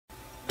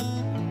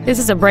This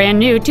is a brand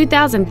new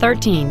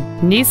 2013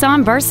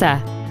 Nissan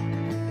Versa.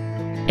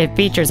 It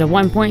features a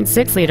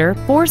 1.6-liter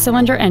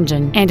four-cylinder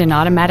engine and an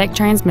automatic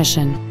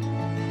transmission.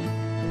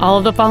 All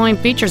of the following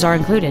features are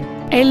included: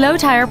 a low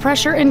tire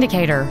pressure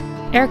indicator,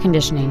 air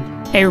conditioning,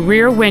 a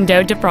rear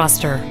window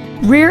defroster,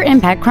 rear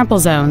impact crumple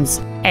zones,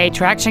 a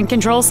traction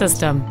control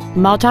system,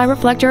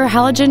 multi-reflector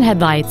halogen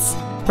headlights,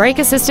 brake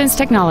assistance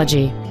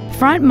technology,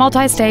 front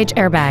multi-stage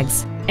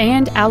airbags,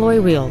 and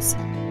alloy wheels.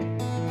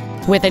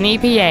 With an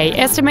EPA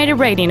estimated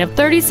rating of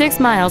 36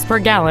 miles per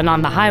gallon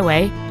on the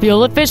highway,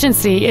 fuel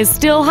efficiency is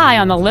still high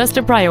on the list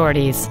of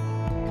priorities.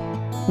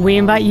 We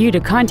invite you to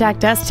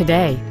contact us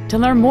today to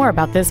learn more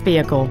about this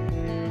vehicle.